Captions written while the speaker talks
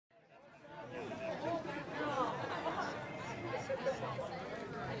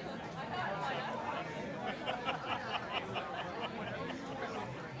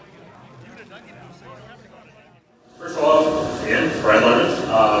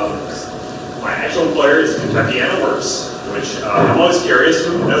actual employer is Kentucky Works, which I'm always curious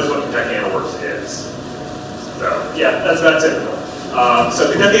who knows what Kentucky Works is. So yeah, that's about typical.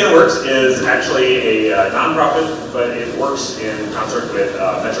 So Kentucky Works is actually a nonprofit, but it works in concert with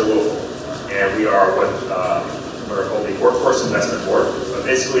Metro Louisville, and we are what are called the Workforce Investment Board. But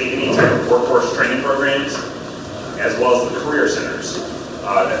basically, any type of workforce training programs, as well as the career centers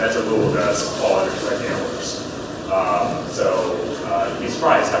that Metro Louisville does, fall under Kentucky Works. So you'd be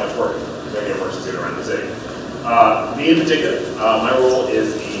surprised how much work Kentucky Works is doing around the city. Me in particular, my role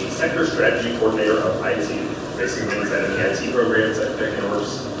is the Sector Strategy Coordinator of IT. Basically means that any IT programs that Kentucky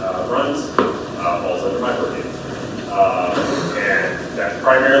Works runs falls under my purview. And that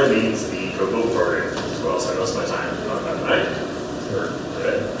primarily means the Code Louisville program as well, so I most of my time talking about tonight.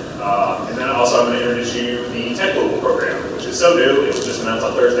 And then also I'm going to introduce you the Tech Louisville program, which is so new, it was just announced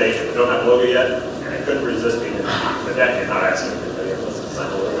on Thursday, and we don't have a logo yet, and I couldn't resist being in the deck and not asking if anybody else to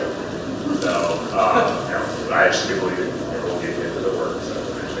sign a logo. So, I actually believe it will get into the work, so I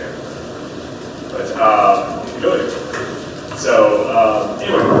understand. But, good. So,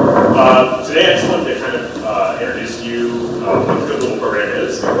 anyway, today I just wanted to kind of introduce you what the Code Louisville program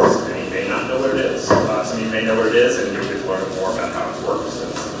is, because many may not know what it is. Some of you may know what it is, and you'll get to learn more about how it works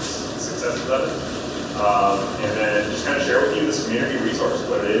and some successes of it. And then just kind of share with you this community resource,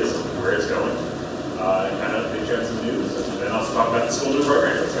 what it is, where it's going, and kind of get you on some news, and then also talk about the school new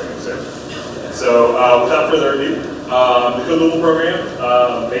program that's coming soon. So, without further ado, the Code Louisville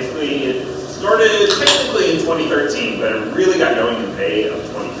program, basically it started technically in 2013, but it really got going in May of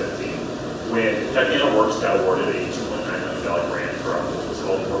 2015 when Kentucky Works got awarded a $2.9 million grant from what was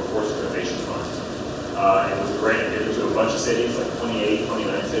called the Workforce Innovation Fund. It was a grant given to a bunch of cities, like 28,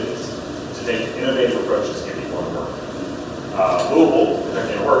 29 cities, to take innovative approaches to get people on work. Louisville,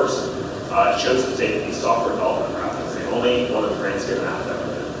 Kentucky Works, chose to take the software development route. It's the only one of the grants given out that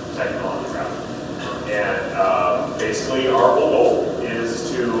was the technology route. And basically our whole goal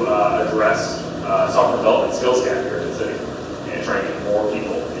is to address software development skills gap here in the city and try and get more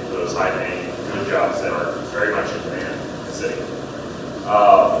people into those high-paying good jobs that are very much in demand in the city.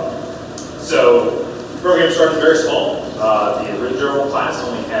 So the program started very small. The original class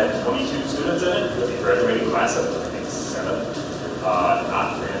only had 22 students in it, with the graduating class of I think 7.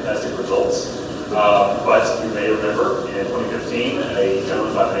 Not fantastic results. But you may remember in 2015, a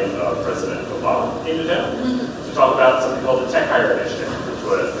gentleman by the name of President Obama came to town to talk about something called the Tech Hire Initiative, which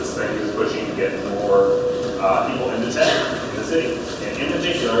was this thing he was pushing to get more people into tech in the city. And in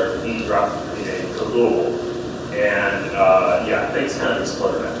particular, he dropped the name Code Louisville. And yeah, things kind of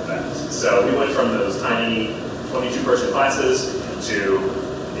exploded after that. So we went from those tiny 22-person classes to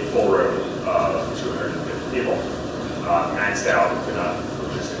a full room of 250 people. Maxed out, could not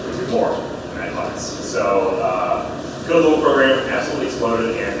logistically do more. Class. So Code Louisville program absolutely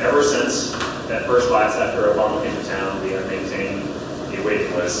exploded, and ever since that first class after Obama came to town, we have maintained a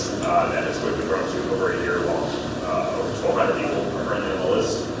waiting list that has quickly grown to over a year long. Over 1,200 people are currently on the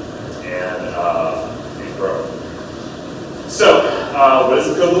list, and it's growing. So what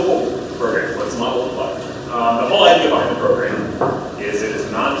is the Code Louisville program? What's the model look like? The whole idea behind the program is it is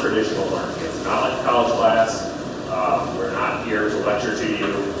non-traditional learning. It's not like a college class. We're not here to lecture to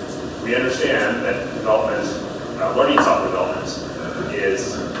you. We understand that development, learning software development,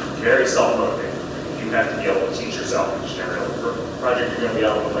 is very self-motivating. You have to be able to teach yourself each and every project you're going to be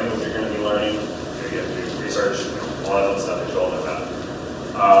on, the language you're going to be learning. You have to do research, a lot of that stuff that you all know about.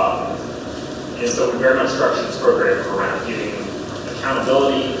 And so we very much structure this program around giving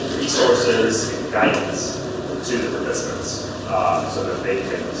accountability, resources, and guidance to the participants so that they can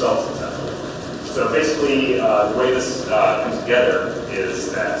make themselves successful. So basically, the way this comes together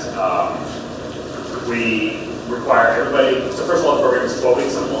is that we require everybody, so first of all, the program is 12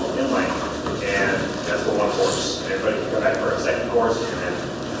 weeks in length, and that's for one course. Everybody can come back for a second course, and then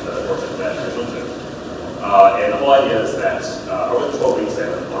another course after that, and the whole idea is that over the 12 weeks, they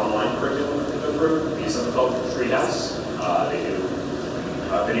have an online curriculum to go through. We use something called Treehouse. They do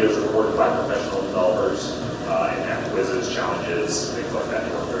videos recorded by professional developers, and have quizzes, challenges, things like that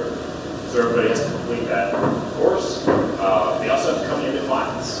to work through. So everybody has to complete that course. They also have to come into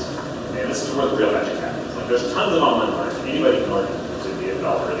class. And this is where the real magic happens. Like, there's tons of online learning. Anybody can learn to be a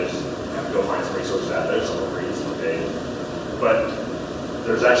developer. They just have to go find some resources out there. Some are free, some are paid. But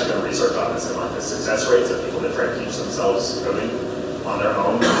there's actually been research on this, and like the success rates of people that try to teach themselves coding on their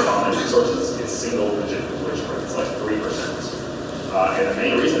own with online resources is single-digit completion rate. It's like 3%. And the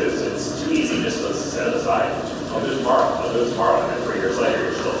main reason is it's too easy just to set it aside. I'll do it tomorrow. I'll do it tomorrow. And then 3 years later,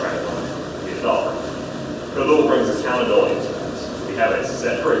 you're still trying to learn. Developer. Code Louisville brings accountability to that. We have a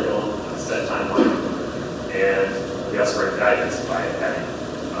set curriculum, a set timeline, and we also bring guidance by having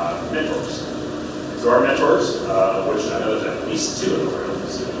mentors. So our mentors, which I know there's at least 2 in the room,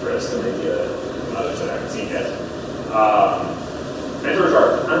 so Chris and maybe others that I haven't seen yet. Mentors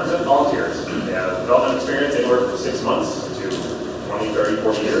are 100% volunteers. They have development experience anywhere from 6 months to 20, 30,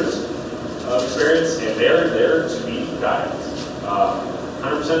 40 years of experience, and they're there to be guides.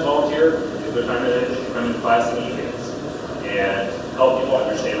 100% volunteer, give their time and energy to come into class in the evenings and help people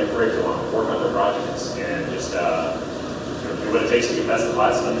understand the curriculum, work on their projects, and just do what it takes to get past the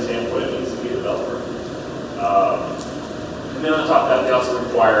class and understand what it means to be a developer. And then on top of that, they also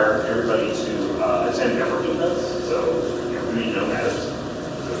require everybody to attend networking events. So who you know matters.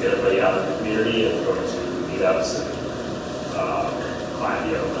 So get everybody out in the community and go to meetups and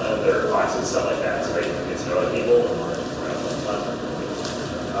their classes, stuff like that, so they can get to know other people and learn fun.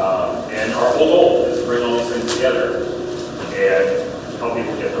 And our whole goal is to bring all these things together and help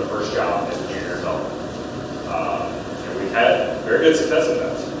people get their first job as a junior developer. And we've had very good success with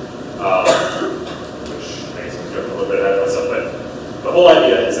that, which makes me joke a little bit ahead of myself. But the whole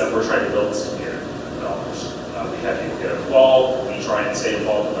idea is that we're trying to build this community of developers. We have people get involved. We try and stay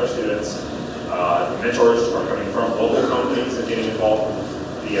involved with our students. The mentors are coming from local companies and getting involved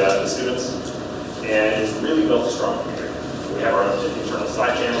with the students. And it's really built a strong community. We have our own internal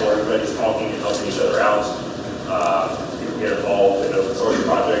side channel where everybody's talking and helping each other out. People get involved in open source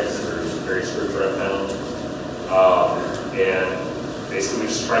projects through various groups around town. And basically we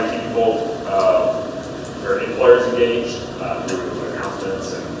just try to keep people, their employers engaged through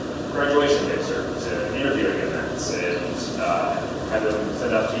announcements and graduation mixers and interviewing events and have them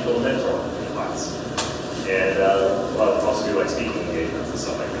send out people to mentor in the class. And also do like speaking engagements and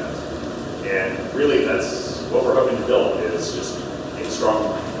stuff like that. And really that's what we're hoping to build is just a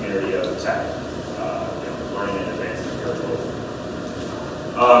strong community of tech, learning and advancing very cool.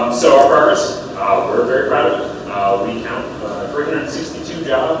 So our progress, we're very proud of it. We count 362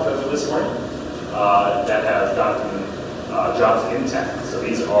 jobs as of this morning that have gotten jobs in tech. So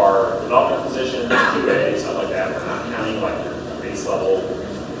these are development positions, QA, stuff like that. We're not counting like your base level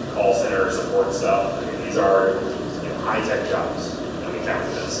call center support stuff. I mean, these are high-tech jobs that we count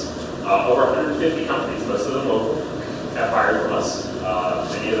for this. Over 150 companies, most of them local, have hired from us.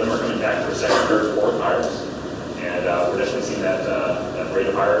 Many of them are coming back for second, third, fourth hires. And we're definitely seeing that rate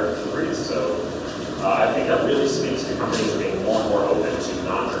of hire increase. So I think that really speaks to companies being more and more open to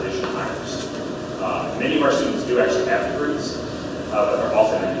non-traditional hires. Many of our students do actually have degrees, but they're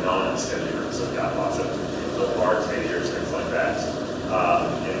often in non-STEM degrees. So we've got lots of liberal arts majors, things like that.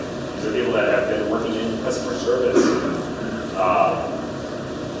 And these are people that have been working in customer service,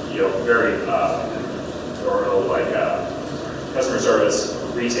 very, or like customer service,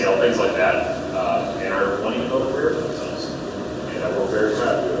 retail, things like that, and are wanting to build a career for themselves. And we're very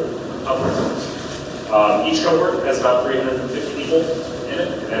proud to help ourselves. Each cohort has about 350 people in it,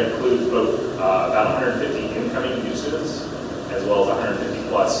 and that includes both about 150 incoming new students, as well as 150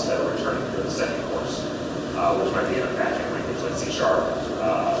 plus that are returning for the second course, which might be in a backend language like C#,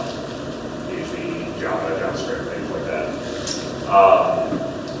 PHP, Java, JavaScript, things like that.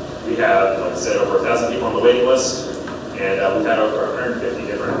 We have, like I said, over 1,000 people on the waiting list, and we've had over 150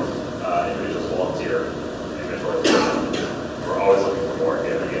 different individuals volunteer and mentor. We're always looking for more. If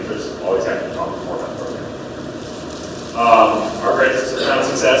you have any interest, always happy to talk more about the program. Our graduates have found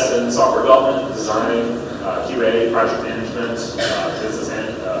success in software development, design, QA, project management, business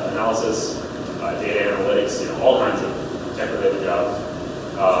analysis, data analytics, all kinds of tech-related jobs.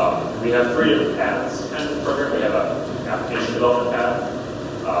 We have 3 different paths in the program. We have an application development path,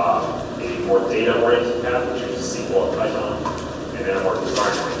 a more data-oriented path, which is SQL and Python, and then a more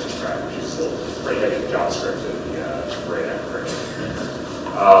design-oriented track, which is still pretty heavy JavaScript and the great curriculum.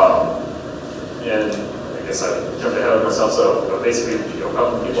 And I guess I jumped ahead of myself. So basically,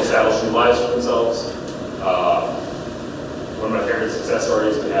 helping people establish new lives for themselves. One of my favorite success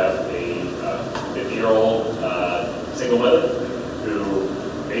stories, we have a 50-year-old single mother who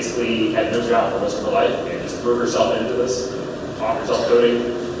basically had no job for most of her life and just threw herself into this, taught herself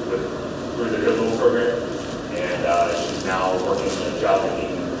coding through the Good Little program, and she's now working in a job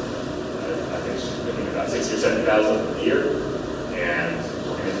making, I think she's making about $60,000 or $70,000 a year, and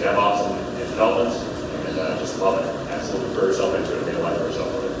working in DevOps and development, and just love it. Absolutely threw herself into it, made a life for herself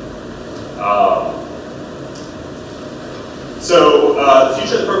with it. So the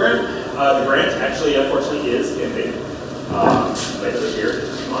future of the program, the grant actually, unfortunately, is ending later this year, in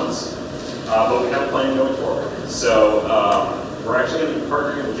 2 months, but we have a plan going forward. So we're actually going to be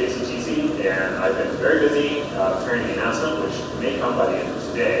partnering with JCTC, and I've been very busy preparing the announcement, which may come by the end of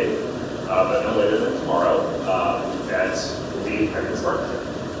today, but no later than tomorrow, that we'll be having this partnership.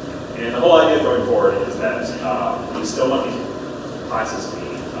 And the whole idea going forward is that we still want these classes to be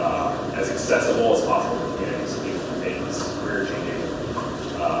as accessible as possible to communities so people can make this career-changing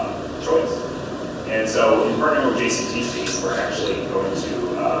choice. And so in partnering with JCTC, we're actually going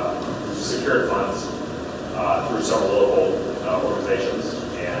to secure funds through several local organizations,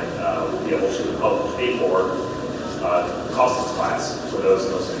 and we'll be able to help pay for the cost of class for those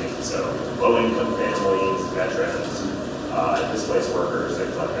most in need. So low-income families, veterans, displaced workers,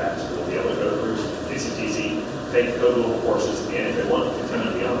 things like that. We'll be able to go through JCTC, take code level courses, and if they want to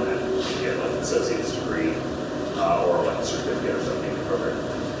continue beyond that, you can get like an associate's degree or like a certificate or something in the program.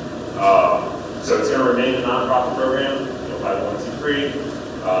 So it's going to remain a nonprofit program, 501c3.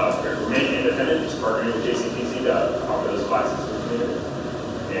 Remain independent, just partnering with JCTC to offer those classes to the community.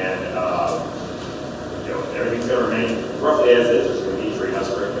 And everything's going to remain roughly as is. There's going to be treehouse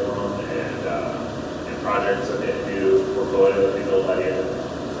curriculum and projects that they do, portfolio that they build by the end of it.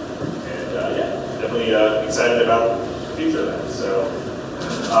 And yeah, definitely excited about the future of that. So,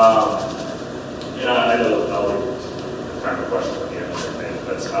 I know I'll leave time for questions at the end of everything,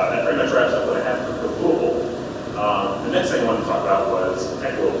 but that pretty much wraps up what I have for Louisville. The next thing I wanted to talk about was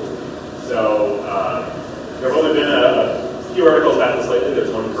Tech Louisville. So, there have only been a few articles about this lately.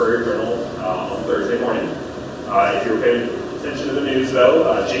 There's one in Courier Journal on Thursday morning. If you were paying attention to the news,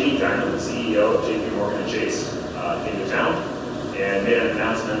 though, Jamie Dimon, the CEO of JP Morgan and Chase, came to town and made an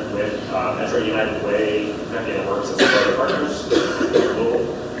announcement with Metro United Way, Kentucky Works, and some other partners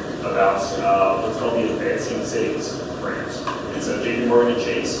about what's called the Advancing Cities grant. And so JP Morgan and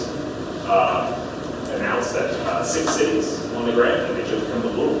Chase announced that 6 cities won the grant, and they chose to come to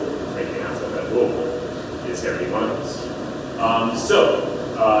Louisville to make the announcement that Louisville is going to be one of those.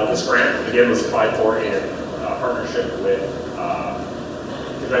 This grant, again, was applied for in partnership with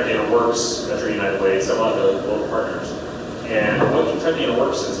Kentucky Works, Metro United Way, several other local partners. And what Kentucky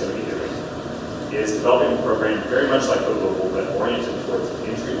Works is going to be doing is developing a program very much like Louisville, but oriented towards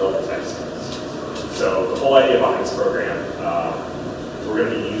entry-level tech skills. So the whole idea behind this program, we're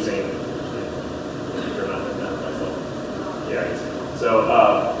going to be using. So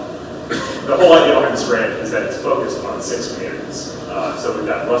the whole idea behind this grant is that it's focused on 6 communities. So we've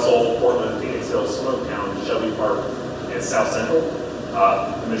got Russell, Portland, Phoenix Hills, Smoketown, Shelby Park, and South Central.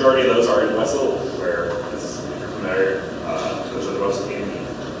 The majority of those are in West Louisville, where, if you're familiar, those are the most in need.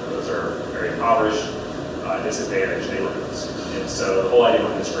 Those are very impoverished, disadvantaged neighborhoods. And so the whole idea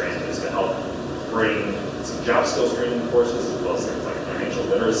behind this grant is to help bring some job skills training courses, as well as things like financial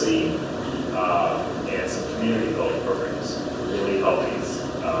literacy, and some community building programs to really help these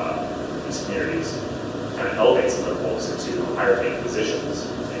communities kind of elevate some of their goals into higher paying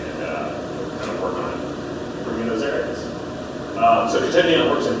positions and kind of work on improving those areas. So Kentucky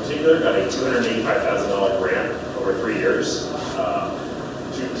Works in particular got a $285,000 grant over 3 years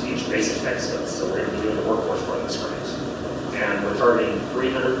to teach basic tech skills. So we're going to be doing the workforce part of this grant. And we're targeting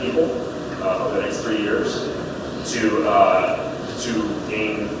 300 people over the next 3 years to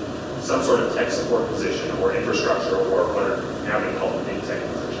gain some sort of tech support position or infrastructure or what are now being called the big tech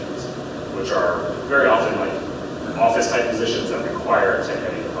positions, which are very often like office type positions that require a tech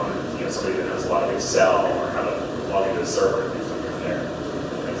heavy component. Somebody that knows a lot of Excel or how to log into a server and do something there,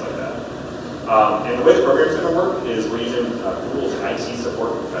 things like that. And the way the program is going to work is we're using Google's IT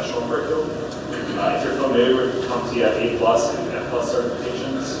support professional curriculum. If you're familiar with CompTIA A+ and F+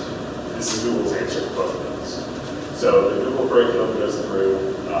 certifications, this is Google's answer to both of those. So the Google curriculum goes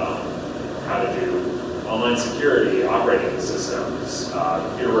through how to do online security, operating systems,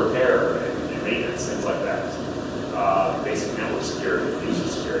 computer repair and maintenance, things like that. Basic network security, user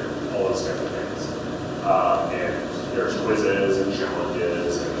security, all those kinds of things. And there's quizzes and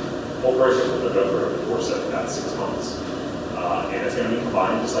challenges and whole curriculum that go through over the course of about 6 months. And it's going to be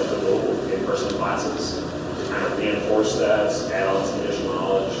combined just like the local in-person classes to kind of reinforce that, add on some additional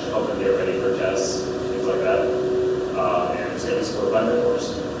knowledge, help them get ready for tests, things like that. And it's going to be supported by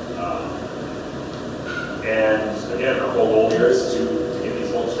mentors. And again, our whole goal here is to get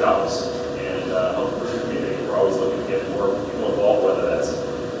these folks jobs and help improve the community. We're always looking to get more people involved, whether that's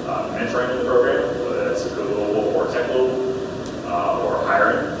mentoring in the program, whether that's a Louisville or Tech Louisville, or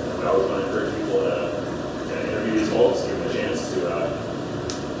hiring. We always want to encourage people to interview these folks, give them a chance to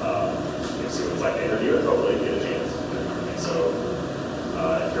see what it's like to interview and hopefully get a chance. And so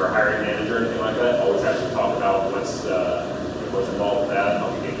if you're a hiring manager or anything like that, always have to talk about what's involved with that,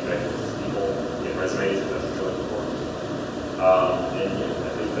 help you get connected with people, get resumes if that's what you're looking for. And yeah, I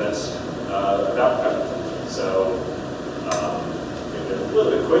think that's about everything. So a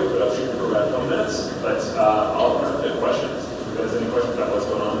little bit quick, but I'm shooting for about 20 minutes. But I'll open up to questions. If you guys have any questions about what's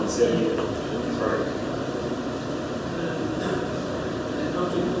going on in the city and Pittsburgh?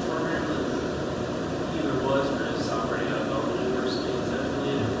 Program that either was or is operating out of Belmont University, is that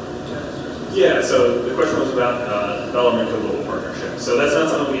affiliated Yeah, so the question was about development of a global partnership. So that's not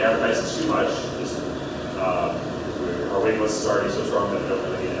something we advertise too much. Just, our waiting list is already so strong that we don't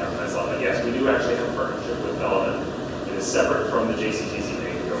really need to advertise a lot. But yes, we do actually have a partnership with Development. It is separate from the JCTC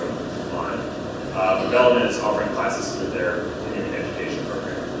thing going on. Development is offering classes through their continuing education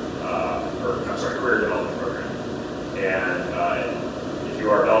program, career development program. And if you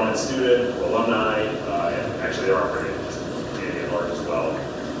are a development student or alumni, and actually they're offering it just community at large as well,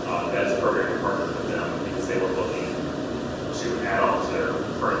 that is a program we partnered with them because they were looking to add on to their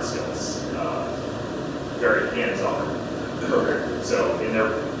current skills. Very hands-on program. So in their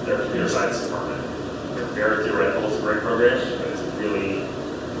computer science department, they're very theoretical. It's a great program, but it really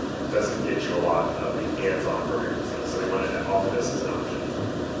doesn't get you a lot of the hands-on programs. So they wanted to offer this as an option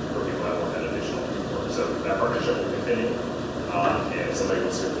for people that want that additional work. So that partnership will continue. And if somebody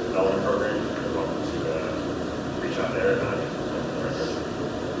wants to do the development program, they're welcome to reach out there. Did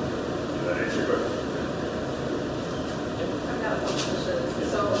that answer your question? I've got a question.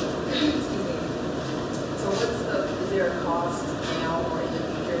 So, excuse me. So is there a cost now or in the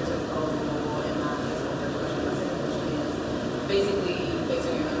future to go global and not just one question? My second question is basically, based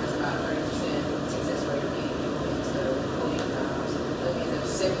on your numbers, about 30% success rate of getting people into coding jobs. That means that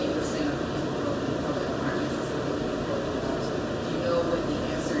 70% of people that aren't necessarily getting coding jobs. Do you know what the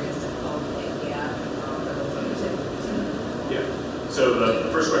answer is to close that gap for those other 70%? Yeah. So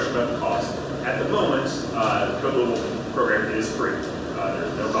the first question about the cost. At the moment, the Code Global program is free.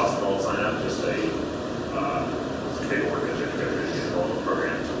 There's no cost at all to sign up, just a paperwork that you have to go through to get enrolled in the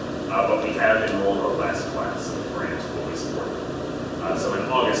program. But we have enrolled our last class of the grant will be supported. So in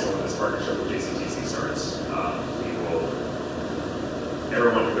August, when this partnership with JCTC starts,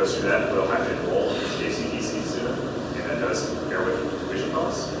 everyone who goes through that will have to enroll as a JCTC student, and that does bear with tuition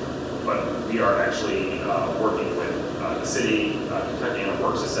costs. But we are actually working with the city, Kentucky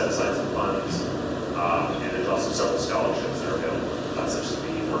Works to set aside some funds, and there's also several scholarships that are available, such as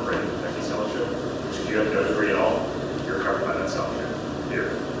the Work Ready Kentucky Scholarship, which if you have no degree at all, you're covered by that scholarship.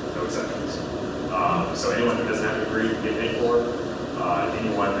 Here, no exceptions. So anyone who doesn't have a degree can get paid for.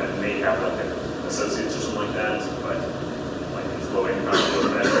 Anyone that may have like an associate's or something like that, but like it's low income, low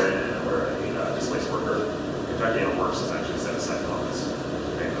veteran, or a displaced worker, Kentucky Works has actually set aside funds to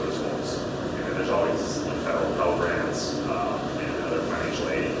pay for those roles. And then there's always federal Pell grants and other financial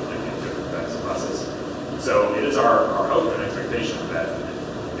aid like in different types of process. So it is our hope and expectation that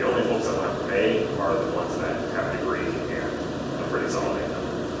the only folks that will have to pay are the ones that have a degree and a pretty solid income,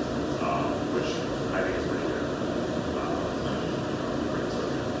 which I think is pretty good.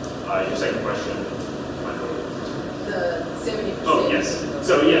 Your second question, Michael? The 70%. Oh, yes.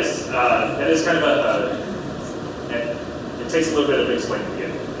 So yes, that is kind of it takes a little bit of explaining to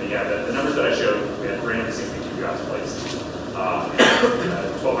get. But yeah, the numbers that I showed, we had 362 jobs placed, and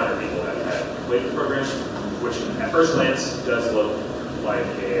 1,200 people that had completed the program, which at first glance does look like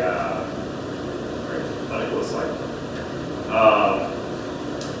a unequal slide.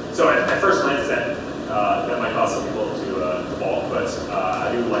 So at first glance, that might cause some people to balk, but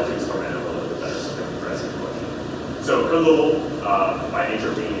I do like to explain that a little bit better so they can address your question. So Code Global, by nature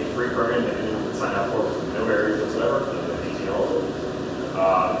of being a free program that anyone can sign up for with no barriers whatsoever, other than 18 years old,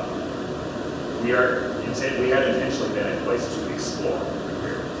 we have intentionally been in place to explore the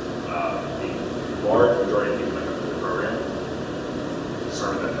career. The large majority of people that come through the program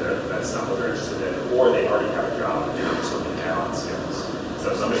determine that that's not what they're interested in, or they already have a job and they're just looking to add on skills. So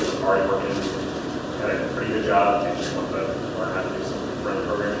if somebody's already working, had a pretty good job, and just want to learn how to do some friendly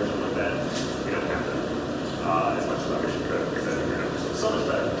programming or something like that, we don't have to as much as I wish we could, because I think your numbers look so much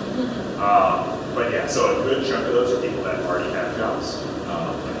better. But yeah, so a good chunk of those are people that already have jobs.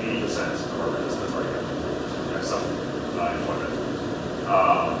 Like 80% of our participants already have some employment.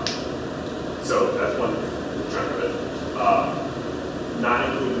 So that's one chunk of it. Not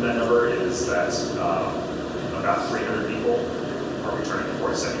included in that number is that about 300 people are returning for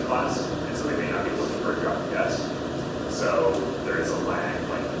a second class, and so they may not be looking for a job yet. So there is a lag.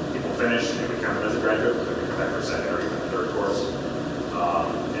 Like people finish, and we count them as a graduate, but they come back for a second or even a third course.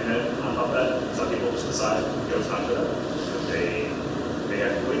 And then on top of that, some people just decide it's not for them. They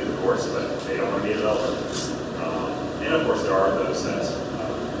have completed the course, but they don't want to be a developer. And of course, there are those that have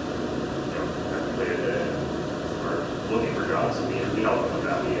completed it and are looking for jobs, and we help them with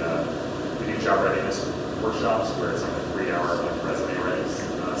that. We do job readiness workshops where it's like a 3-hour resume writing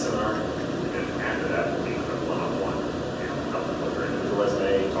seminar, and then after that, we'll meet with them one-on-one, help them with their individual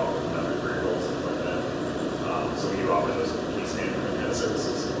resume, talk with them about their career goals, things like that. So we do offer those key standard kind of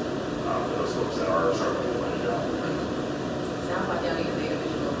services for those folks that are struggling to find a job. Sounds like y'all need a data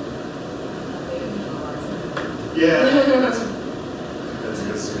visualizer. Yeah, that's a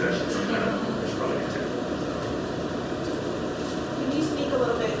good suggestion.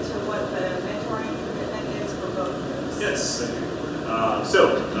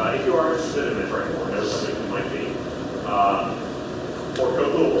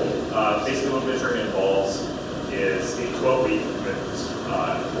 Code Louisville, basically what midterm involves is a 12-week commitment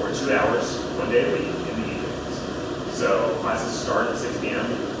for 2 hours, 1 day a week in the evenings. So classes start at 6 p.m.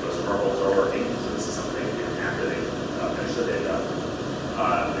 Most of our roles are working, so this is something they do after they finish their day job.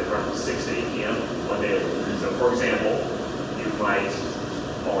 They run from 6 to 8 p.m. 1 day a week. So for example, you might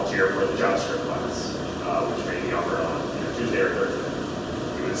volunteer for the JavaScript class, which may be offered on Tuesday or Thursday.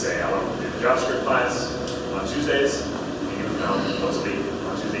 You would say, I want to do the JavaScript class on Tuesdays, and you would come once a week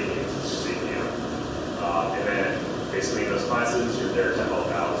on Tuesday evenings, 6 to 8 p.m. And then basically in those classes, you're there to help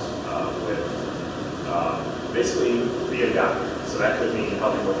out with basically be a guide. So that could mean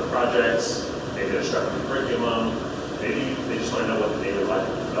helping with the projects, maybe they're struggling with the curriculum, maybe they just want to know what the daily life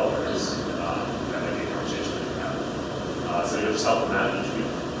of the developer is. That might be a conversation that you have. So you'll just help them out each week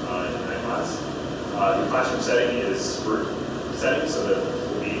in that class. The classroom setting is group setting, so that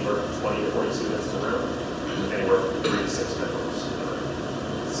we'll be for 20 to 40 students in the room, anywhere from 3 to 6 members in the room.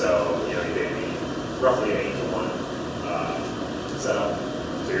 So, you may be roughly an 8-to-1 setup.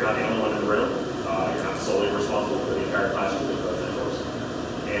 So you're not the only one in the room. You're not solely responsible for the entire classroom with those mentors.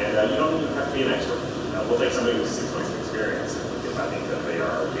 And you don't even have to be an expert. We'll take somebody with 6 months of experience if I think that they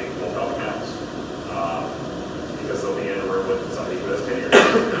are capable of helping out. Because they'll be in a room with somebody who has tenure.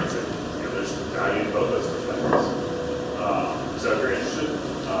 There's value in both those perspectives. So if you're interested,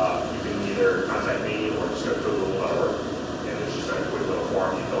 you can either contact me or just go to Louisville.org, and there's just a quick little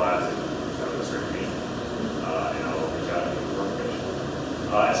form you fill out and go to the screen to me, and I'll reach out and give you more information.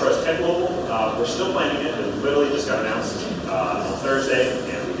 As far as Tech Louisville, we're still planning it. It literally just got announced on Thursday,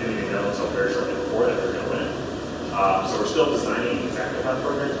 and we didn't even know until very shortly before that we were going to win it. So we're still designing exactly how the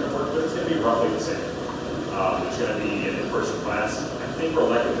program is going to work, but it's going to be roughly the same. There's going to be an in-person class. I think we're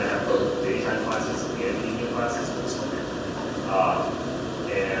likely to have both daytime classes and evening classes for this one.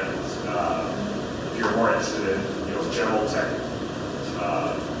 If you're more interested in general tech,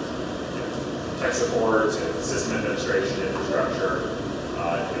 tech support and system administration, infrastructure,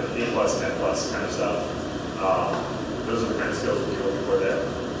 D+, Net+ kind of stuff, those are the kind of skills we'll be looking for there.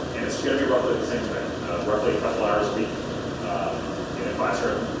 And it's going to be roughly the same thing, roughly a couple hours a week in a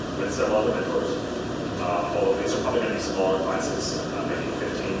classroom with several other mentors. Although these are probably going to be smaller classes, maybe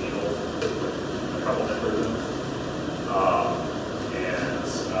 15 people with a couple mentors in them.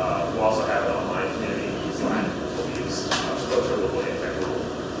 We'll also have an online community Slack we'll use both for Louisville and Tech Louisville.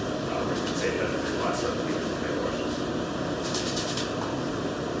 We can save that in your classroom if you have questions.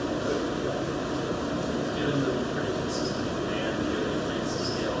 Given the pretty consistent demand, do you have any plans to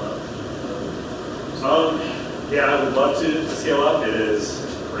scale up? Yeah, I would love to scale up. It is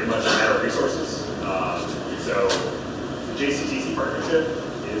pretty much a matter of resources. So the JCTC partnership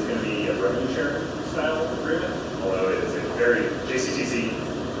is going to be a revenue sharing style agreement, although it is a very, JCTC,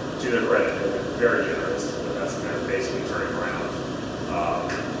 to their credit, they've been very generous with us, and they're basically turning around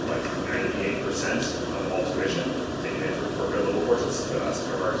like 98% of all tuition taken in for good little courses to us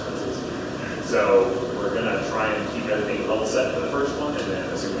for our expenses. So we're going to try and keep everything level set for the first one, and then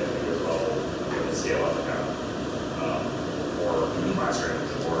assuming everything goes well, we'll be able to scale up and have more classrooms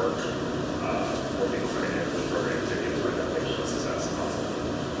or people coming in for the program to get to that make the success possible.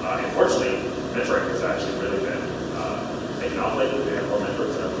 Unfortunately, mentoring has actually really been taken off lately. We have more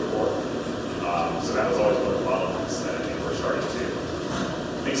mentors than ever before. So that was always one of the bottlenecks that I think we're starting to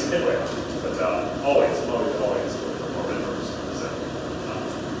make some headway on. But always looking for more mentors. So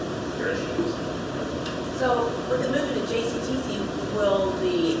very interesting. So with the movement to JCTC, will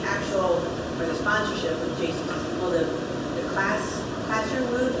the actual, or the sponsorship of JCTC, will the classroom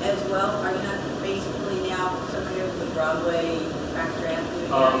move as well? Are you not basically now familiar with the Broadway Factor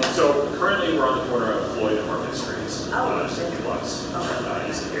Avenue? So currently we're on the corner of Floyd and Market Streets, just a few blocks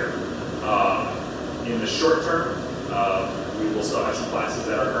east of here. In the short term, we will still have some classes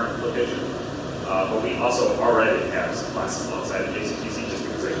at our current location, but we also already have some classes alongside of JCTC just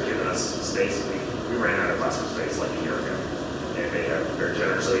because they've given us space. We ran out of classroom space like a year ago, and they have very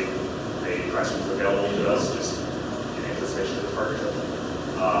generously made classrooms available to us just in anticipation of the partnership.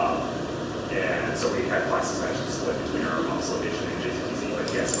 And so we have classes actually split between our office location and JCTC. But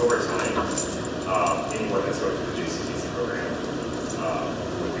yes, over time, anyone that's going through the JCTC program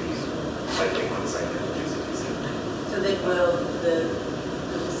would be likely on site at the JCTC. So they will, the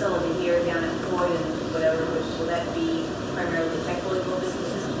facility here down at Floyd and whatever, will that be primarily technical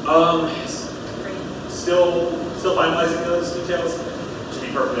businesses? Still finalizing those details. To be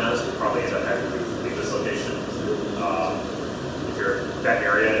perfectly honest, we'll probably end up having to leave this location. If you're, that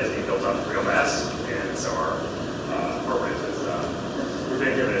area is being built up real fast, and so our rent is, we've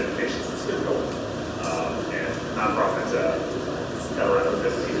been given indications it's going to go. And nonprofits got around the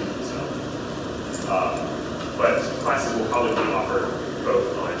business. So, but classes will probably be offered both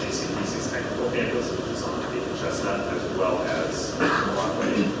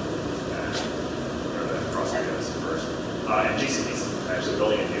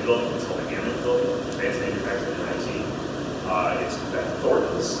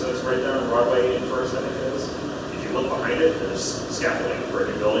halfway in first, I think it is. If you look behind it, there's scaffolding for a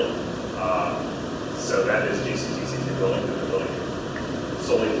new building. So that is JCTC's new building, and they're building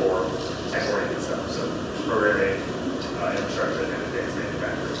solely for tech-oriented stuff. So programming, infrastructure, and advanced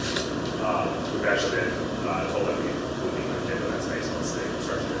manufacturing. We've actually been told that we will be moved into that space once the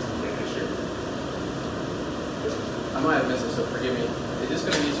construction is complete this year. I might have missed it, so forgive me. Is this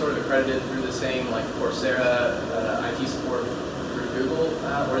going to be sort of accredited through the same like Coursera IT support through Google,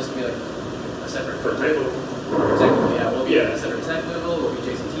 or is it going to be like a separate For tech Louisville? Yeah, will it be a separate Tech Louisville? Will it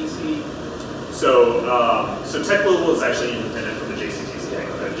be JCTC? So Tech Louisville is actually independent from the JCTC.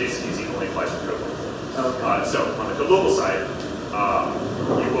 The JCTC only applies to Code Louisville. Okay. So on the Code Louisville side,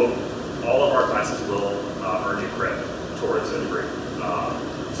 all of our classes will earn you credit towards a degree.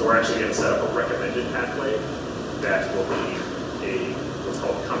 So we're actually going to set up a recommended pathway that will be what's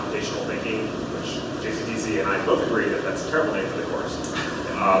called computational thinking, which JCTC and I both agree that that's a terrible name for the course.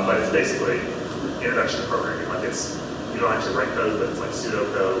 But it's basically introduction to programming. Like you don't actually write code, but it's like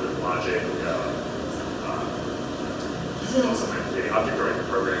pseudocode, logic, object-oriented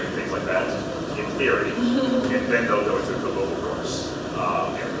programming, things like that, in theory. And then they'll go into the Google course.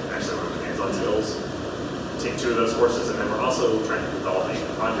 And actually learn the hands-on skills. Take 2 of those courses, and then we're also trying to develop a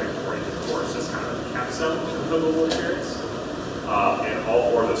project-oriented course as kind of a capstone to the Google experience. And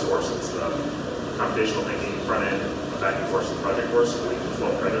all 4 of those courses, the computational thinking front-end, the back-end course, and the project course, will be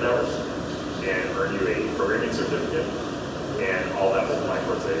 12 credit hours and earn you a programming certificate, and all that will apply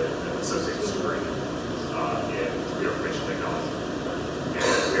towards an associate's degree in computer information technology.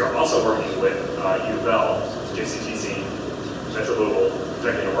 And we are also working with U of L, JCTC, Metro Louisville,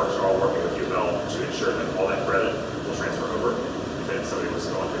 Executive Works are all working with U of L to ensure that all that credit will transfer over if somebody was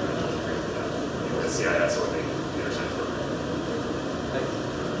to go on through the degree for that, the CIS or the computer science program.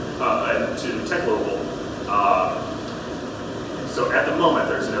 And to Tech Louisville, so at the moment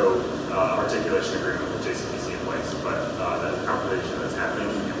there's no articulation agreement with JCTC in place, but that's a conversation that's happening,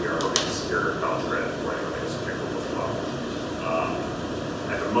 and we are hoping to secure college credit for anyone who's Tech Louisville as well.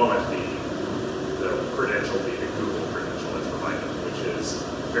 At the moment, the credential will be the Google credential that's provided, which is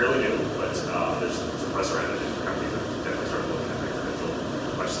fairly new, but there's some press around it, and companies have definitely started looking at that credential,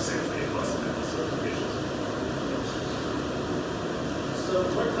 much the same as the A+ and M+ certifications. So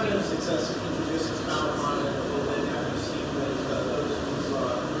what kind of success could you just expound on it a little bit? Have you seen with those whose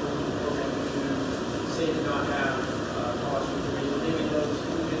programs who say do not have college degrees, or maybe those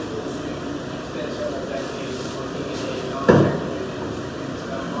individuals who spend several decades working in a non-tech-related industry?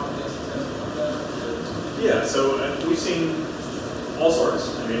 How they successful with that? Yeah, so we've seen all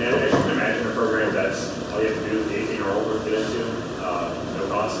sorts. I mean, as you can imagine, a program that's all you have to do is the 18-year-old to get into, no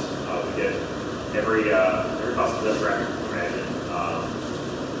cost. We get every possible demographic you can imagine.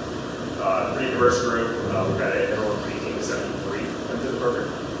 Pretty diverse group. We've got everyone from 18 to 73 into the program,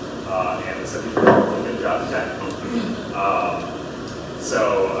 and the 73 are doing a good job of tech.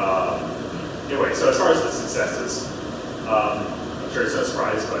 Anyway, so as far as the successes, I'm sure it's no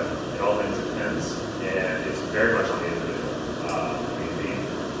surprise, but it all depends, and it's very much on the individual. Being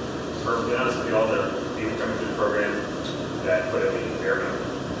perfectly honest with you all, there are people coming through the program that put in the bare minimum.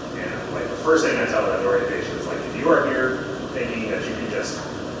 And like the first thing I tell that orientation is like, if you are here thinking that you can just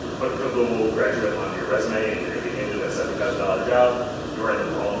put a Google graduate on your resume and you're going to get into that $70,000 job, you are in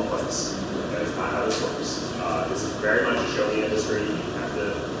the wrong place. That is not how this works. This is very much a show-me industry. You have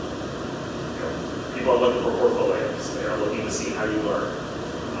to, people are looking for portfolios. They are looking to see how you learn.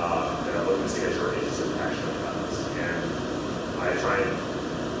 They are looking to see that you're interested and passionate about this. And I try and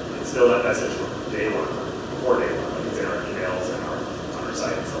instill that message from day 1, before day 1, like it's in our emails and on our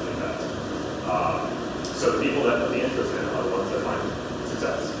site and stuff like that. So the people that put the interest in are the ones that find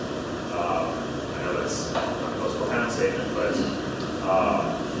success. I know that's not the most profound statement, but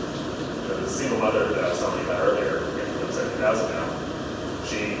the single mother that I was telling you about earlier, making $70,000 now,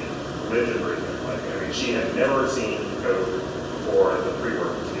 she lived and breathed it. Like, I mean, she had never seen code before the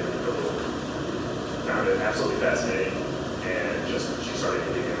pre-work to get into code. Found it absolutely fascinating, and she started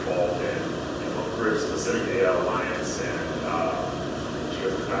getting involved in groups, Pacific Data Alliance, and she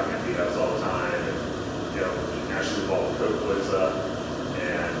goes to document meetups all the time, and now she's involved with Code Palooza,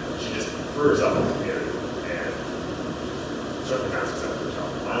 and she just threw herself in the community, and certainly found success for herself.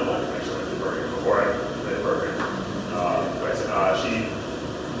 I don't know, actually went to the program before I did the program, but she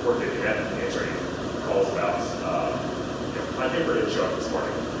worked at Connect answering calls about, my paper didn't show up this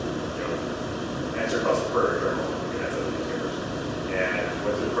morning, answer calls for Prairie Journal, that's other newspapers, and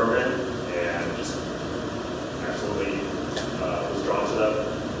went through the program, and just absolutely was drawn to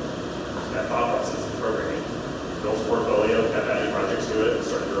that thought process of programming. Built a portfolio, kept adding projects to it,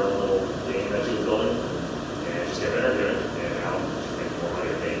 started her own little game that she was building, and just kept interviewing, and now she's making more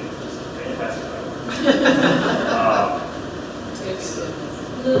money than me. Just fantastic.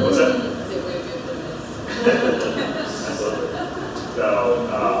 What's that? Absolutely. Absolutely. So,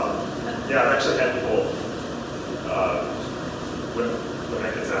 yeah, I've actually had people, when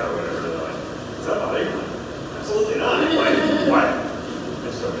that gets out or whatever, they're like, is that bother you? Absolutely not. Like, why? I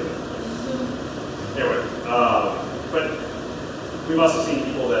just don't do it. Anyway, but we've also seen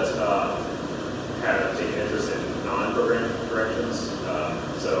people that have taken interest in non-program directions.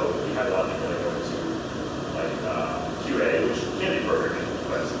 So we had a lot of people that go into like QA, which can be programming,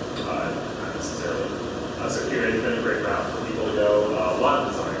 but not necessarily. So QA has been a great route for people to go. A lot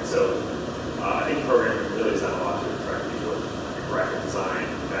of design. So I think programming really has done a lot to attract people with graphic design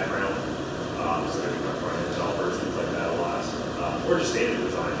background. So they become front-end developers, things like that a lot. Or just data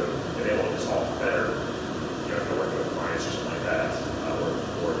design, but being able to talk better, you know, if you're working with clients or something like that,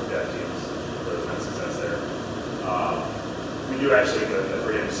 or dev teams, really kind of success there. We do actually, the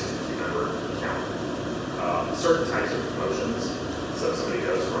 360 member count certain types of promotions. So if somebody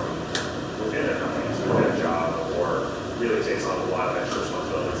goes from within their company to their job, or really takes on a lot of extra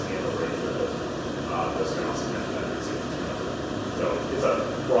responsibilities and handle range with it, those can also count that 360 member. So it's a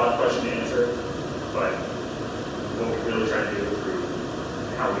broad question to answer, but what we really try to do through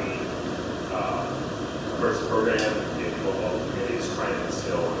how we approach the program, get people involved in communities, trying to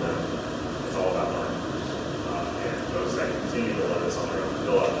instill in them, it's all about learning. And those that continue to learn this on their own,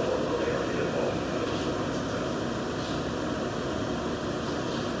 fill out the portfolio, and get involved in others to find success.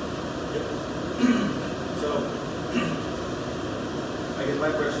 So, I guess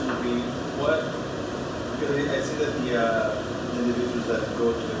my question would be, because I see that the individuals that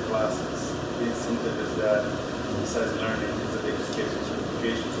go to the classes, the incentive is that besides learning, is that they just get some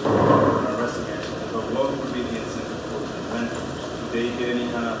certifications or on a resume. But what would be the incentive for the mentors? Do they get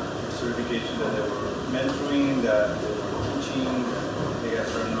any kind of certification that they were mentoring, that they were teaching, they got a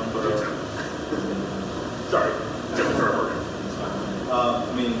certain number of... Sorry, different program.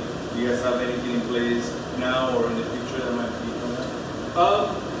 I mean, do you guys have anything in place now or in the future that might be coming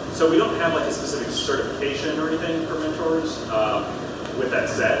up? So we don't have like a specific certification or anything for mentors. With that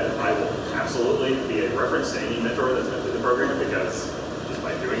said, I will absolutely be a reference to any mentor that's been through the program, because just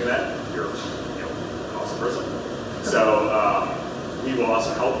by doing that, you're an awesome person. So we will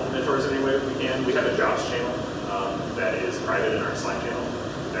also help mentors any way we can. We have a jobs channel that is private in our Slack channel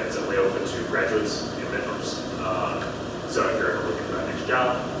that's a way open to graduates and mentors. So if you're ever looking for that next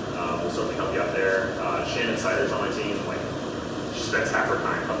job, we'll certainly help you out there. Shannon Sider's on my team. She spends half her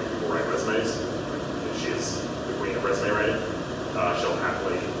time helping people write resumes. She is the queen of resume writing. She'll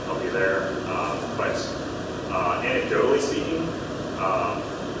happily help you there. But anecdotally speaking,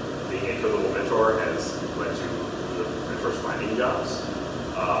 being a pivotal mentor has led to the mentors finding jobs.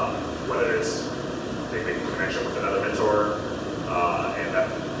 Whether it's they make a connection with another mentor, and that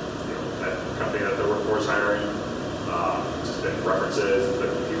company that they work for is hiring. Just been references, the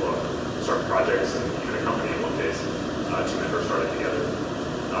people have started projects, and even a company in one case, two members started together.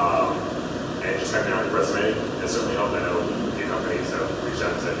 And just having on your resume has certainly helped. I know a few companies have reached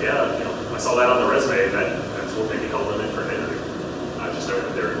out and said, yeah, I saw that on the resume, that's what made me call them in for an interview. Just knowing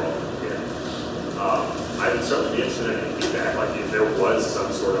that they're involved. I would certainly be interested in any feedback, like if there was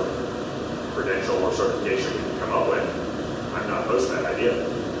some sort of credential or certification we could come up with, I'm not opposed to that idea.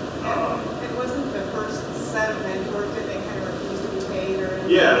 It wasn't the first set of mentors that they kind of refused to be paid or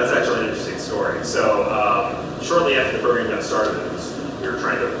anything? Yeah, that's actually an interesting story. So shortly after the program got started, we were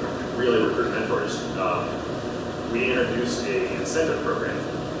trying to really recruit mentors. We introduced an incentive program,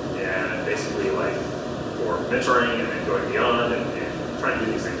 and basically for mentoring and then going beyond and trying to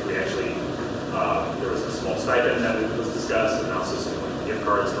do these things, we actually, there was a small stipend that was discussed, and also some gift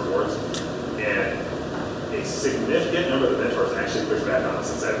cards and rewards. And a significant number of the mentors actually pushed back on us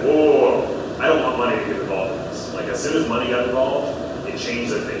and said, whoa, I don't want money to get involved in this. As soon as money got involved, it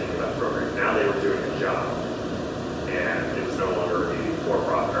changed their thinking about the program. Now they were doing a job, and it was no longer a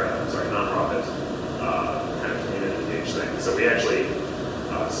nonprofit kind of community engaged thing. So we actually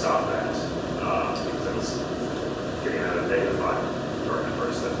stopped that because it was giving out a negative vibe to our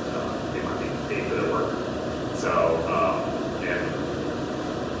members that they might be paid for their work. So, and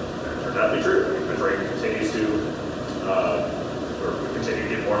that turned out to be true. Mentoring continues to, we continue to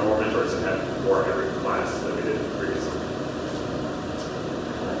get more and more mentors and have more every class than we did previously.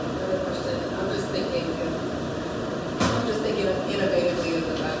 Another question. I'm just thinking innovatively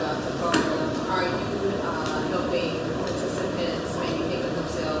about the program. Are you helping participants maybe think of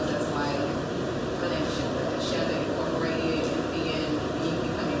themselves as financial chef incorporated and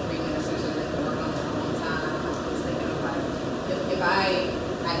becoming freelancers so they can work on their own time? I was thinking of if I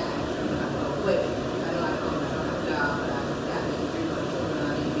know I don't have a job, but I've got maybe 3 months and I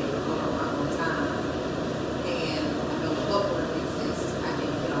need to be able to work on my own time.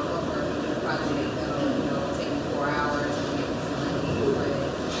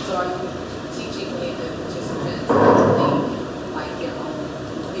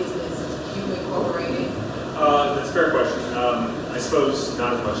 suppose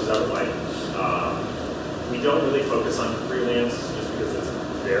not as much as I would like. We don't really focus on freelance just because it's a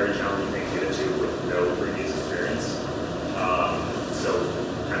very challenging thing to get into with no previous experience. So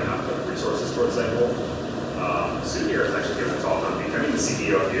kind of not put resources towards that goal. Sue here has actually given a talk on becoming the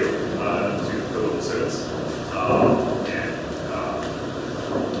CEO of you to Louisville students.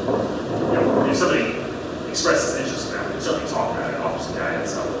 If somebody expresses interest in that, we can certainly talk about it, offer some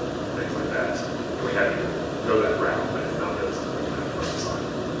guidance, things like that. And we have you go that route, but it's not really something we can have focus on.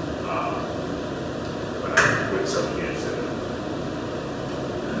 But I would certainly be interested in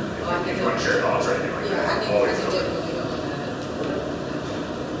if you want to share thoughts or anything like that. I can Always open. definitely go with that.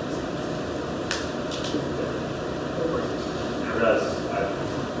 I realize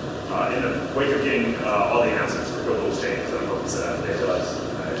in the wake of getting all the announcements for Louisville's changes that I'm hoping to set out today, I realized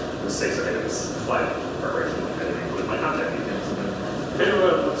mistakes I made in this slide preparation. I didn't include my contact details. If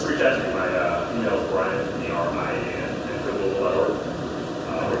anyone wants to reach out to me, my email is Brian, BRIAN, at goodwill.org.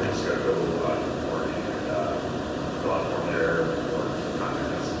 Or you can just go to goodwill.org and fill out a form there or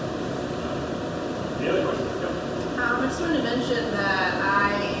contact us. Any other questions? I just wanted to mention that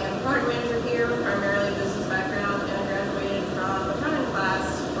I am product manager here, primarily business background, and I graduated from accounting class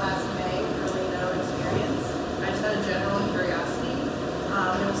last May with really no experience. I just had a general curiosity.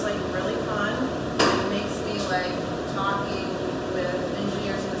 It was like really fun. It makes me like talking with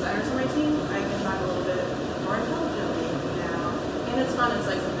engineers and designers on my team. I can talk a little bit more intelligently now. And it's fun. It's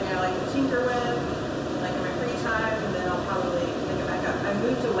like something I like to tinker with, like in my free time, and then I'll probably pick it back up. I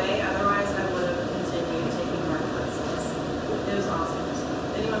moved away, otherwise I would have continued taking more classes. It was awesome.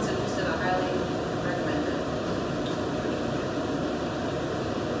 If anyone's interested, I highly recommend it.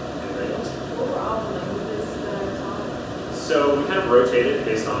 Anybody else? What were all the languages that I taught? So we kind of rotated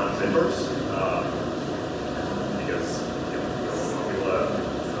based on mentors, because we want people to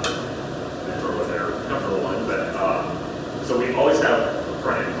mentor what they're comfortable in. But so we always have a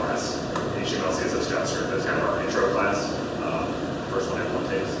front-end class, HTML, CSS, JavaScript. That's kind of our intro class, first one everyone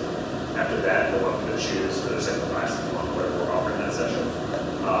takes. After that, we'll welcome to choose for the second class if you want whatever we're offering in that session.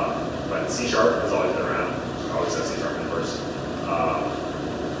 But C# has always been around. We always have C# in first.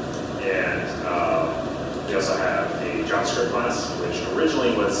 We also have a JavaScript class, which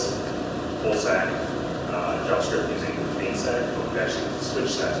originally was full stack JavaScript using the main stack, but we've actually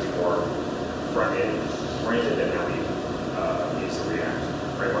switched that to be more front-end oriented, and now we use the React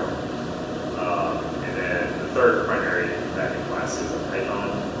framework. And then the third primary backend class is a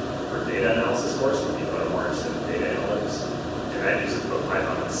Python for data analysis course for people that are more interested in data analytics. And that uses both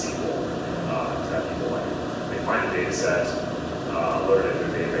Python and SQL to have people like they find a data set, load it into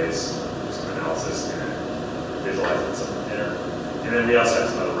a database, do some analysis, and then visualize it in some manner. And then we also have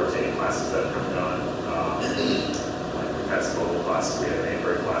some other rotating classes that have come and gone. Like we've had some mobile classes. We had an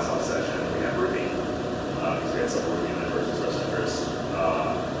Android class last session. We had Ruby because we had some Ruby mentors and expressed interest.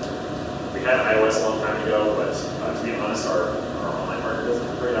 We had iOS a long time ago, but to be honest, our online market doesn't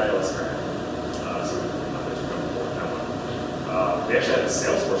have great iOS track. So we're not much comfortable with that one. We actually have a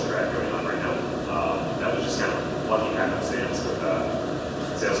Salesforce track going on right now. That was just kind of lucky happenstance with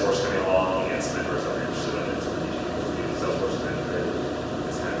Salesforce coming along and some mentors that were interested